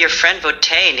 You know, your friend Vote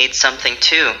needs something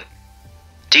too.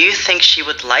 Do you think she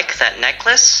would like that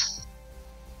necklace?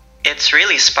 It's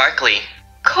really sparkly.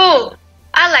 Cool.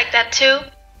 I like that too.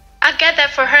 I'll get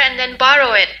that for her and then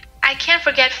borrow it. I can't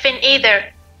forget Finn either.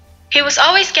 He was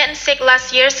always getting sick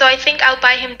last year, so I think I'll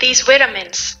buy him these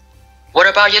vitamins. What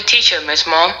about your teacher, Miss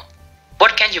Mom?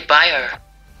 What can you buy her?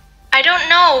 I don't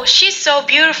know. She's so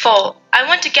beautiful. I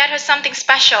want to get her something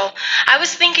special. I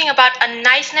was thinking about a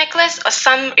nice necklace or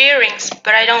some earrings,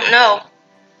 but I don't know.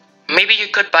 Maybe you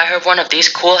could buy her one of these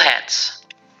cool hats.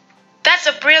 That's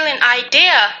a brilliant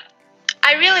idea.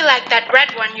 I really like that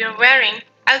red one you're wearing.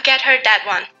 I'll get her that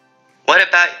one. What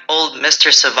about old Mr.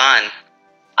 Savan?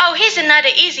 Oh, he's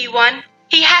another easy one.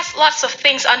 He has lots of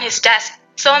things on his desk,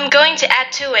 so I'm going to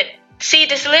add to it. See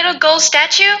this little gold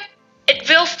statue? It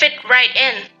will fit right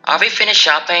in. Are we finished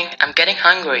shopping? I'm getting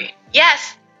hungry.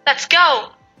 Yes, let's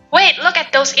go. Wait, look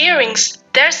at those earrings.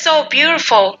 They're so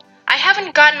beautiful. I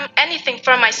haven't gotten anything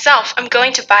for myself. I'm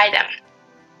going to buy them.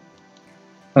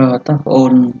 តោះបងអូ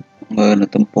នមើលនៅ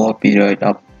ទំព័រ219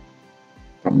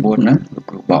ហ្នឹងលោក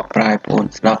គ្រូបកប្រែបងអូន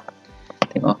ស្ដាប់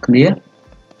ទាំងអស់គ្នា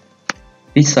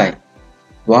ពិសេស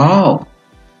Wow,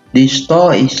 this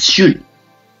store is huge.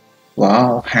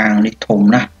 Wow, ហាងនេះធំ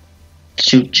ណាស់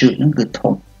huge ហ្នឹងគឺ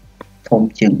ធំ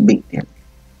ជាង big ទៀត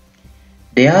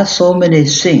There are so many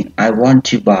things I want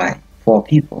to buy for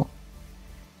people.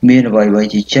 មានអ្វីៗ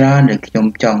ជាច្រើនដែលខ្ញុំ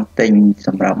ចង់ទិញស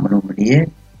ម្រាប់មនុស្សម្នា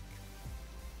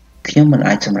ខ្ញុំមិន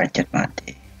អាចសម្រេចចិត្តបានទេ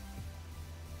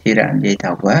ធីរ៉ានិយាយថា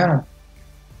Well,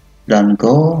 don't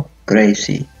go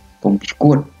crazy កុំ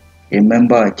ឈួត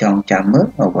Remember ចងចាំមើល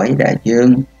អ្វីដែលយើង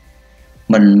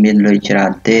មិនមានលុយច្រើ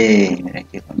នទេ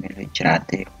យើងមិនមានលុយច្រើន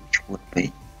ទេឈួតពេក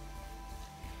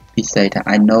ពិសេសថា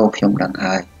I know ខ្ញុំដឹង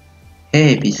ហើយ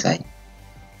Hey ពិសេស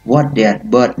What that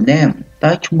bird name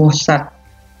តើឈ្មោះសត្វ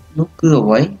នោះគឺអ្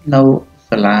វីនៅ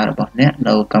សាលារបស់អ្នក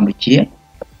នៅកម្ពុជា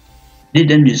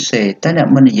Didn't you say តើអ្នក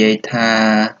មិននិយាយថា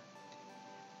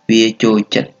វាចូល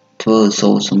ចិត្តធ្វើសូ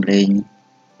រសំឡេង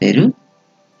ទេឬ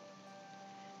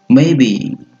Maybe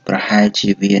ប្រហែលជា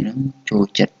វានឹងចូល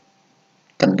ចិត្ត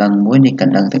កណ្ដឹងមួយនៃក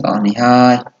ណ្ដឹងទាំងអស់នេះហើ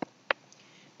យ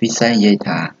ពិសេសនិយាយ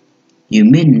ថា You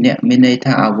mean អ្នកមានន័យ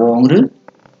ថាអាវងឬ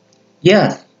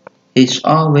Yes, he's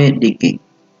always digging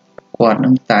គាត់នឹ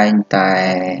ងតែងតែ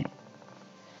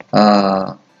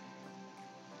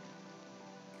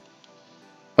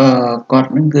គាត់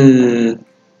នឹងគឺ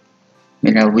មា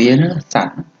នថាវានឹងស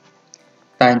ត្វ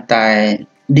តែងតែ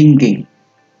digging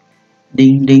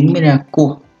មានថាគោះ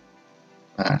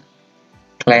បាទ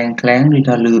ខ្លាំងដូច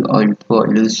ថាលឺឲ្យធ្វើឲ្យ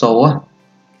លឺសូរ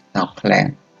ដល់ខ្លាំង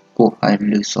គោះឲ្យ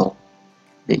លឺសូរ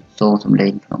ដូចសូរសំឡេ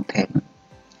ងក្នុងថេប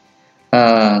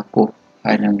គោះ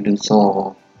ហើយនឹងលឺសូរ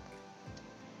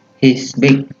his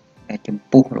big ចំ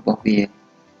ពោះរបស់វា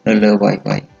នៅលើអ្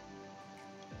វីៗ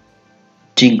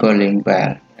jingling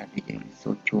bell ដែលយើង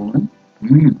សូត្រជួងហ្នឹង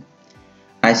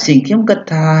I think ខ្ញុំគិត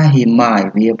ថា he might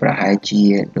វាប្រហែលជា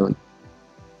ដូច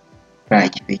ប្រហែល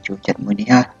ជាវាចូលចិត្តមួយនេះ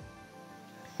ហើយ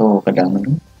អូក៏ដឹងហ្នឹង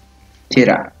ជា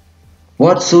រ៉ា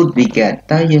What should we get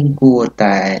តើយើងគួរ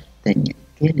តែទិញ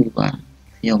គេឬបាន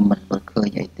ខ្ញុំមិនមើលឃើញ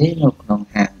អីទេនៅក្នុង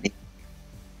ហាងនេះ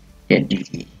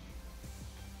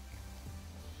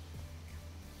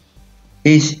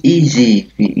It's easy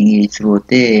វាងាយស្រួល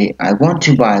ទេ I want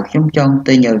to buy ខ្ញុំចង់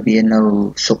ទិញឲ្យវានៅ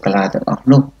សូកូឡាទាំងអស់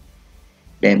នោះ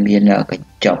ដែលមានកញ្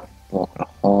ចក់ពណ៌ក្រ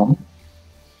ហម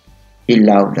He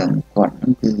loved them គាត់ហ្នឹ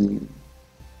ងគឺ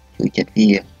ជួយចិត្តវា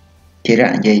ជារ៉ា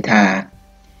និយាយថា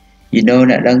You know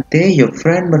អ្នកដឹងទេ your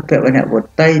friend មិត្តភក្តិរបស់អ្នកវ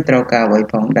តីត្រូវការអ្វី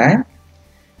ផងដែរ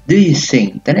Do you think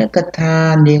តើអ្នកគិតថា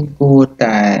នាងគួរ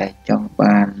តែចង់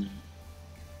បាន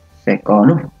ខ្សែក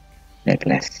នោះ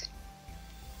necklace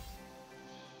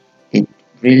It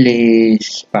really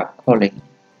sparkling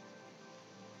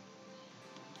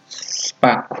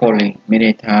មាន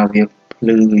ន័យថាវាភ្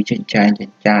លឺចិញ្ចាច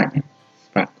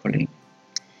sparkling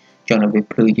ចង់ឲ្យវា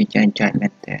ភ្លឺចិញ្ចាចមែ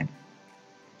នតើ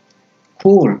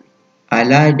Cool I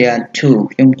like that too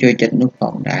ខ្ញុំចូលចិត្តនោះផ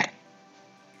ងដែរ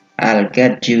I'll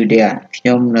get you that ខ្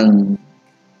ញុំនឹង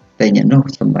ទិញនោះ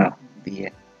សម្រាប់វា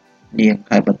នាង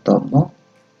ហើយបន្តមក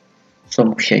សូម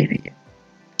ខ្ចីវា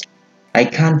I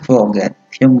can't forget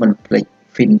ខ្ញុំមិនភ្លេច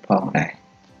Finn ផងដែរ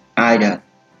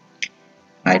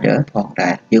either ផងដែ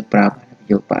រយើងប្រើ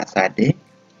យកប្រាសាទទេ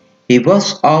He was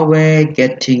always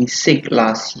getting sick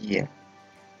last year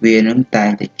វានឹងតែង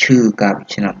តែឈឺកាលពី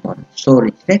ឆ្នាំមុន So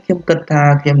ដូច្នេះខ្ញុំគិតថា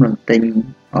ខ្ញុំនឹងទិញ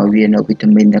ឲ្យវានៅវីតា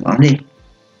មីនទាំងអស់នេះ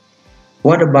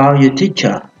What about your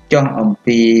teacher ចុះអំ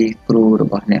ពីគ្រូរ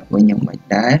បស់អ្នកវិញយ៉ាងម៉េច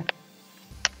ដែរ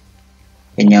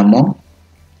កញ្ញាមក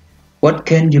What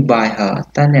can you buy her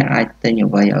តើអ្នកអាចទិញ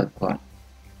អ្វីឲ្យគាត់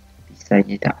ពិសេស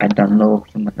និយាយថា I don't know ខ្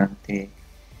ញុំមិនដឹងទេ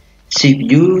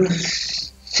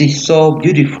She's so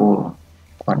beautiful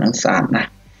គាត់នឹងស្អាតណាស់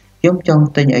ខ្ញុំចង់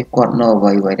ទិញឲ្យគាត់នៅអ្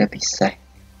វីដែលពិសេស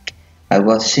I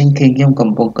was thinking ខ្ញុំកំ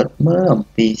ពុងគិតមើលអំ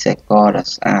ពីខ្សែកដ៏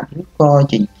ស្អាតឬក៏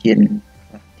ចិញ្ចៀន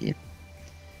ខ្លះទៀត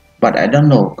But I don't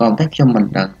know ក៏តែខ្ញុំមិន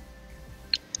ដឹង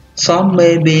Some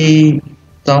maybe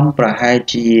some ប្រហែល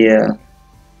ជា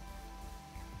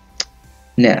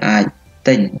អ្នកអាច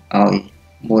ទិញឲ្យ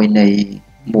មួយនៃ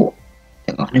មួក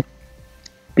ទាំងអស់នេះ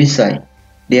ពិសេស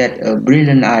That a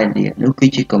brilliant idea នោះគឺ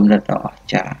ជាគំនិតដ៏អស្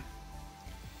ចារ្យ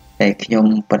តែខ្ញុំ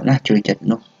ប៉ុណ្ណាជួយចិត្ត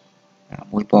នោះ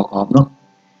មួយពណ៌ក្រហមនោះ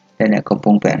តែអ្នកកំ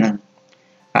ពុងពាក់ហ្នឹង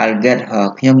I'll get her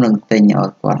ខ្ញុំនឹងទិញឲ្យ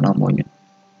គាត់នៅមួយនេះ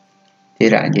ទី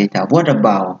រ៉ានិយាយថា What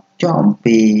about ចុះអំ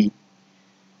ពី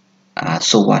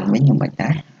សុវណ្ណវិញយ៉ាងម៉េចដែ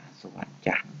រសុវណ្ណ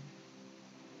ចាស់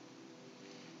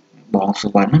បងសុ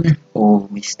វណ្ណហ្នឹងណាអូ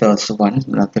Mr. សុវណ្ណស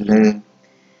ម្រាប់ទៅលើ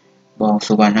បង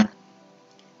សុវណ្ណហ្នឹង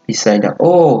ពិសេសថា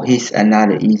Oh he's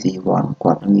another easy one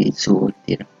គាត់ងាយស្រួល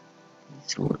ទៀត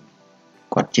ស្រួល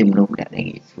គាត់ជាមនុស្សម្នាក់ដែល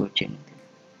ងាយស្រួលជាង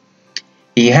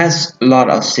He has a lot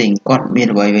of things គាត់មាន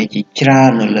អ្វីៗជាច្រើ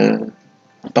ននៅលើ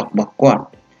តុរបស់គាត់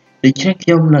ដូច្នេះខ្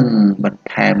ញុំនឹងបន្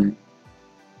ថែម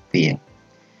វា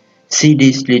See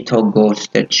this little gold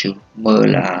statue មើ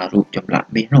លរូបចម្លាក់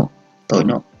មាសនោះតូច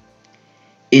នោះ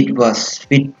It was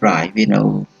fit right វានឹង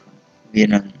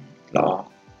ល្អ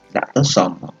ដាក់ទៅស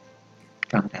មមក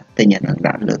ចង់ថាទិញអានឹង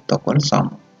ដាក់លើតុគាត់សម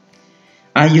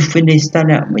Are you finished តើ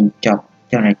អ្នកបញ្ចប់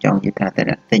ចង់និយាយថាតើ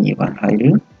អ្នកទិញអីបានហើយ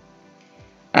ឬ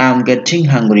I'm getting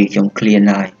hungry ខ្ញុំឃ្លាន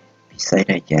ហើយពិសេស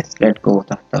តែ Yes let's go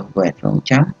តោះទៅ wait រង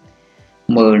ចាំ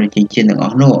មើលនៅចិញ្ចៀនទាំងអ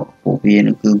ស់នោះពួកវា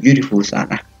នឹងគឺ beautiful ស្អាត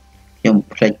ណាស់ខ្ញុំ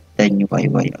ភ្លេចទិញអ្វីៗ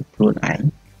ឲ្យខ្លួនឯង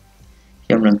ខ្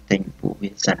ញុំនឹងទិញពួក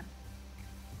វាសិន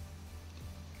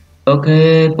អូខេ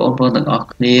បងប្អូនទាំងអស់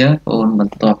គ្នាបងប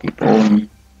ន្ទាប់ពីបង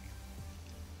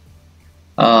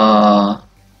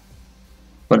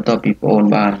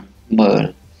បានមើល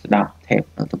ស្ដាប់ tape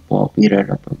នៅទំព័រ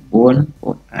219ប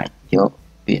ងអាចយក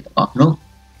ពាក្យទាំងអស់នោះ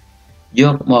យ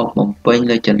កមកបំពេញ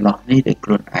លើចន្លោះនេះដោយខ្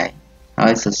លួនឯងហើ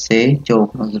យសរសេរចូល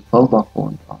ក្នុងសៀវភៅរបស់ប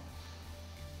ងផង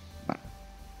បាទ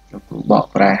លោកគ្រូបក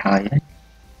ប្រែហើយ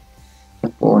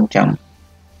បងចាំ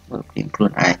មើលព្រៀងខ្លួ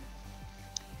នឯង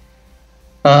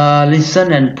listen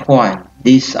and point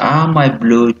these are my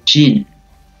blue jeans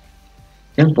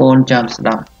ចឹងបងចាំស្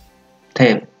ដាប់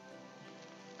tape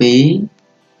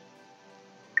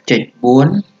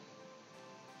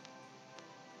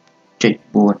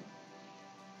 2.4.4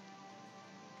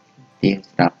 ទៀង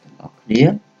ស្ដាប់ទាំងអស់គ្នា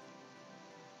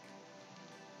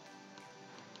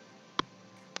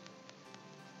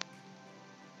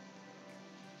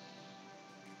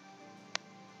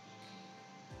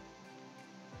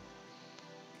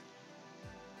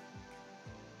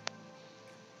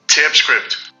 2 Tape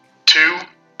script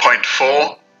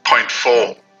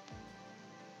 2.4.4.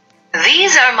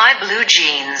 These are my blue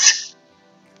jeans.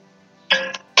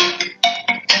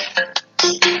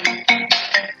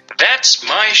 That's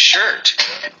my shirt.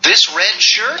 This red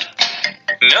shirt?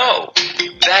 No,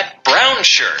 that brown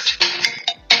shirt.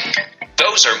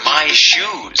 Those are my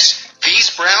shoes.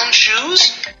 These brown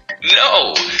shoes?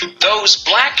 No, those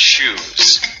black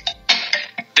shoes.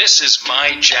 This is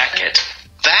my jacket.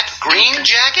 That green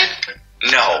jacket?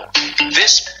 No,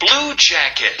 this blue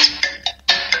jacket.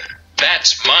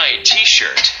 That's my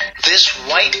t-shirt. This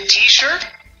white t-shirt?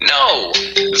 No,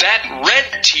 that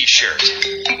red t-shirt.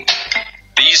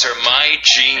 These are my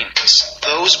jeans.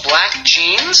 Those black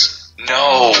jeans?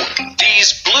 No,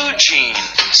 these blue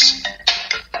jeans.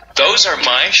 Those are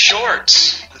my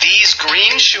shorts. These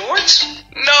green shorts?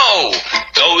 No,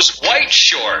 those white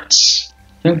shorts.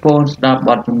 យើងបងស្ដាប់ប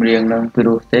ទចម្រៀងនឹងពី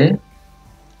រោះទេ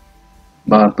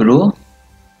បើពីរោះ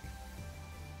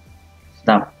ស្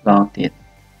ដាប់ដល់ទៀត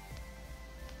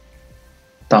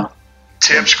តោះ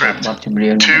Tape script បទចម្រៀ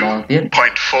ងដល់ទៀត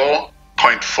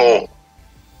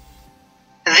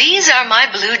 2.4.4. These are my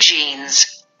blue jeans.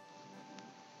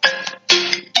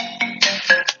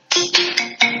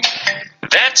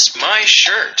 That's my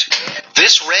shirt.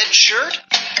 This red shirt?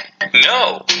 No,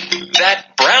 that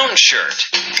brown shirt.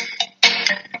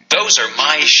 Those are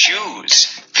my shoes.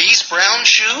 These brown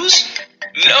shoes?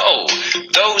 No,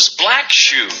 those black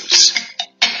shoes.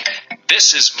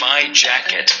 This is my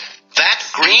jacket. That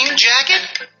green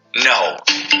jacket? No,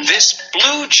 this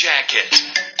blue jacket.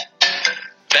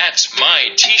 That's my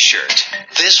t-shirt.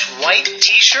 This white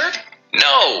t-shirt?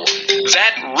 No,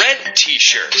 that red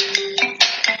t-shirt.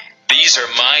 These are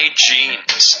my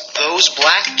jeans. Those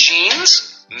black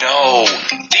jeans? No,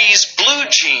 these blue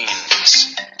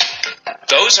jeans.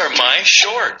 Those are my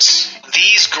shorts.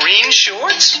 These green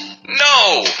shorts?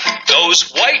 No,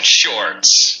 those white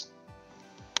shorts.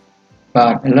 បា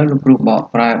ទឥឡូវលោកគ្រូបក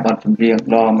ប្រែបទចម្រៀង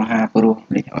ដ៏មហាព្រោះ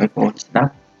នេះឲ្យបងស្ដា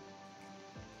ប់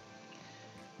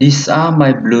These are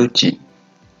my blue jeans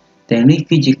ទាំងនេះ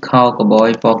គឺជាខោកបយ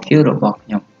ពណ៌ខៀវរបស់ខ្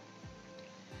ញុំ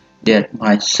That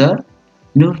my shirt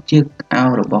នោះជាអាវ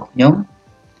របស់ខ្ញុំ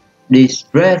This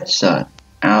red shirt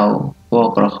អាវពណ៌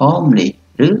ក្រហមនេះ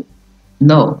ឬ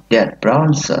No that brown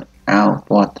shirt អាវព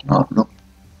ណ៌ត្នោតនោះ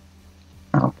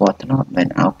អាវពណ៌ត្នោតមិន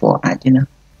អាវពណ៌អាចទេណា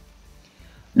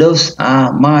Those are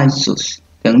my shoes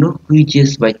ទាំងនោះគឺជា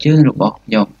ស្បែកជើងរបស់ខ្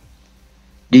ញុំ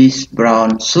These brown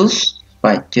shoes ស្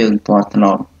បែកជើងពណ៌ត្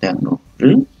នោតទាំងនោះ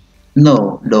ឬ No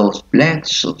those black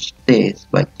shoes ទេស្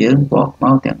បែកជើងពណ៌ខ្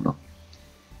មៅទាំងនោះ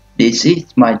This is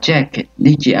my jacket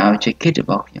នេះជាអាវ jacket រ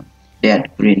បស់ខ្ញុំ That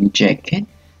green jacket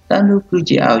តើនោះគឺ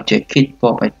ជាអាវ jacket ព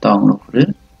ណ៌បៃតងនោះឬ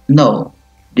No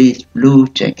this blue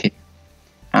jacket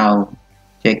អាវ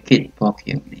jacket ពណ៌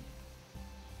ខៀវនេះ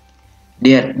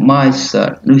That my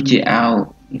shirt នោះជាអាវ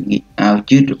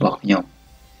យឺតរបស់ខ្ញុំ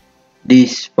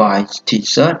This white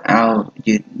t-shirt អាវ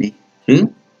យឺតនេះឬ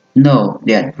No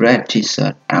that red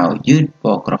t-shirt អាវយឺតព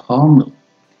ណ៌ក្រហមនោះ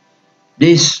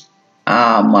This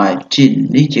are my jeans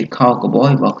នេះជាខោកបយ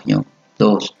របស់ខ្ញុំ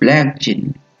Those black jeans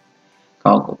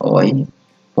ខោកបយ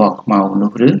ពណ៌ខ្មៅ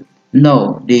នោះឬ No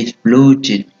this blue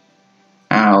jeans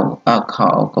ខោ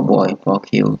កបយពណ៌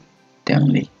ខៀវទាំង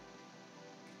នេះ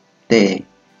ទេ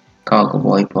ខោកប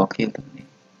យពណ៌ខៀវទាំងនេះ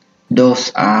Those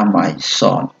are my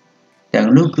shorts ទាំង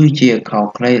នោះគឺជាខោ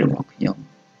ខ្លីរបស់ខ្ញុំ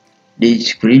This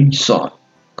green short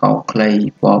ខោខ្លី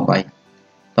ពណ៌បៃ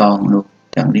តងនោះ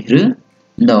ទាំងនេះឬ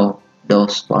No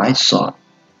those white short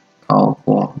ខោព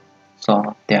ណ៌ស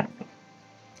ទាំងនោះ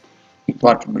ពីប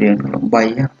ទចម្រៀងទាំង3ប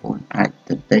ងអាច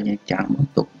ទៅតែងចាំមក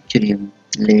ទុកច្រៀង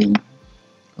លេង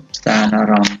កំសាន្តអា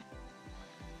រម្មណ៍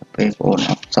ពេលបង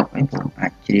អត់សក់ឯងបងអា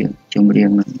ចច្រៀងចម្រៀង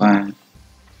នឹងបាន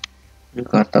ឬ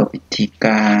ក៏ទៅពិធី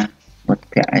ការមិត្ត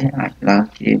ភ័ក្តិអីអាចឡើង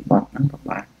ច្រៀងបទហ្នឹងក៏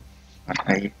បានអត់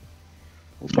អី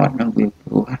បទហ្នឹងវាព្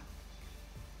រោះ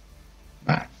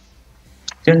បាទ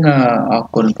អញ្ចឹងអរ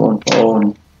គុណបងប្អូន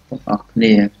ទាំងអស់គ្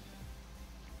នា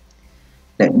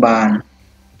ដែលបាន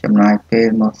ចំណាយពេល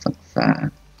មកសិក្សា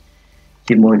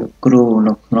ជាមួយលោកគ្រូ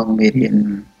នៅក្នុងមេរៀន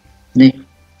នេះ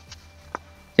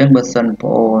អញ្ចឹងបើសិនបងប្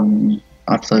អូន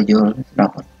អត់សូវយល់ស្ដា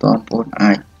ប់អត់ទាន់បងប្អូន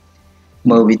អាច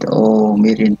មើលវីដេអូ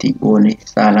មេរៀនទី4នេះ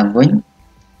សារឡើងវិញ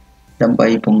ដើម្បី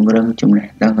ពង្រឹងចំណេះ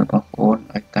ដឹងរបស់បងប្អូន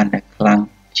ឲ្យកាន់តែខ្លាំង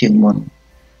ជាងមុន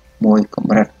មួយក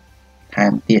ម្រិតថែ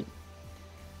មទៀត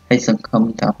ហើយសង្ឃឹម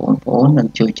ថាបងប្អូននឹង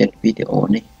ជួយចិត្តវីដេអូ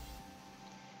នេះ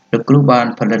លោកគ្រូបាន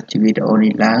ផលិតជាវីដេអូ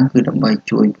នេះឡើងគឺដើម្បី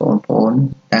ជួយបងប្អូន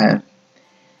ដែល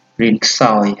រៀនខ្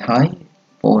សោយហើយ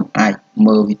បងប្អូនអាច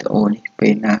មើលវីដេអូនេះពេ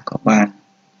លណាក៏បាន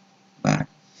បាទ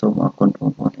សូមអរគុណបង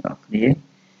ប្អូនទាំងអស់គ្នា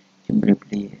ជម្រាប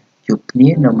លាជួបគ្នា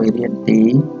នៅមេរៀនទី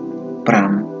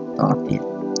 5 តទៀត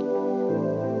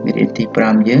មេរៀនទី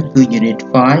5យើងគឺ Unit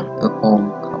 5 A Home